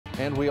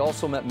And we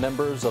also met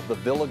members of the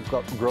Villa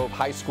Grove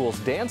High School's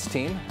dance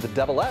team, the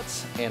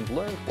Devilettes, and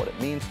learned what it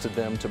means to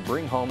them to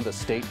bring home the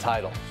state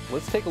title.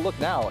 Let's take a look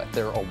now at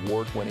their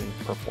award-winning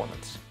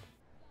performance.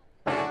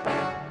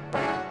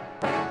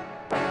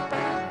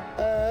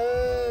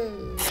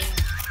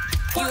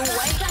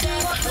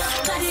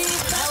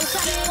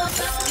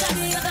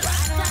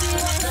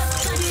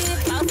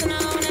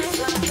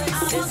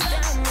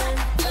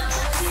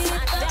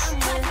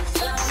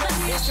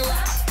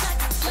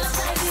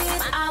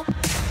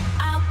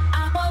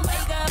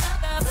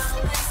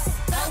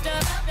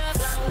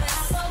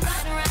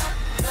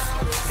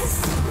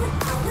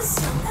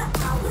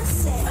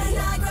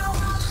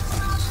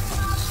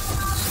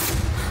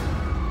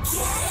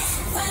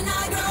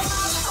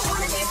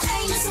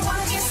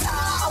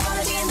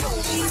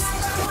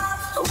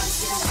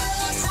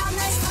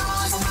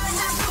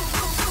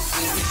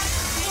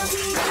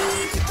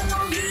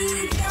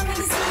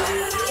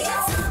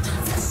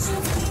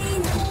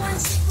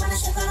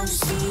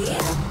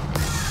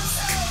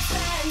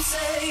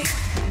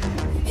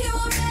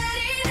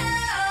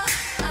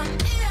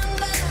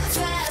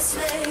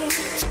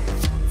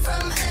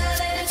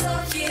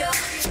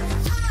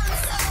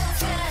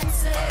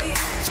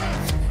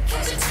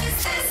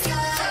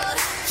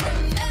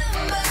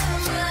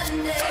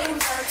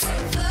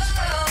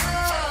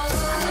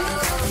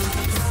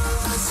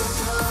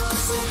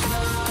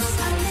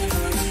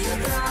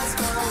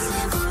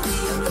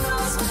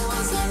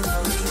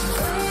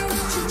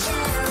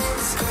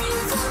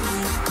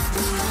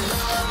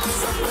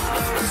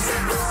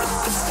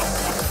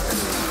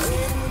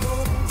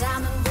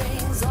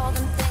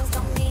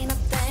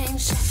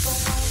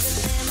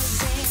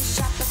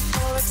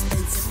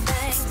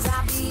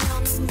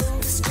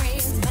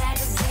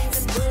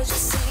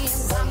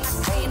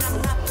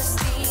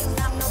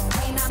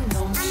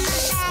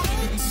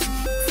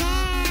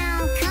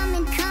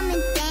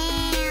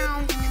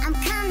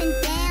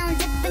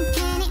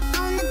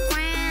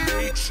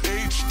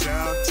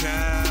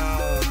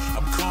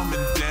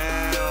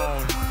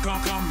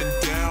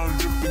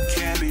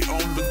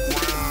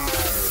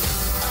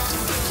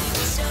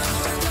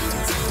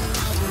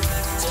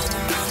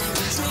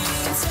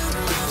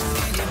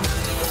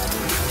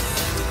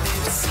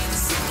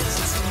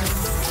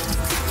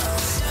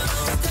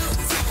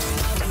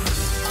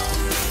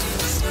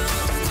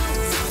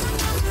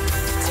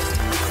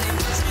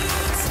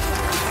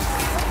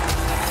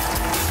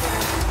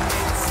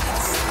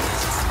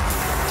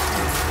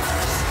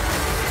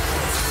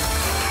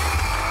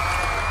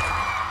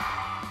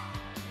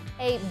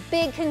 A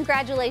big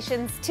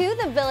congratulations to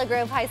the Villa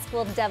Grove High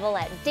School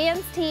Devilette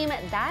dance team.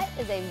 That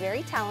is a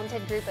very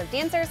talented group of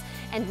dancers,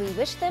 and we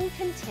wish them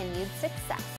continued success.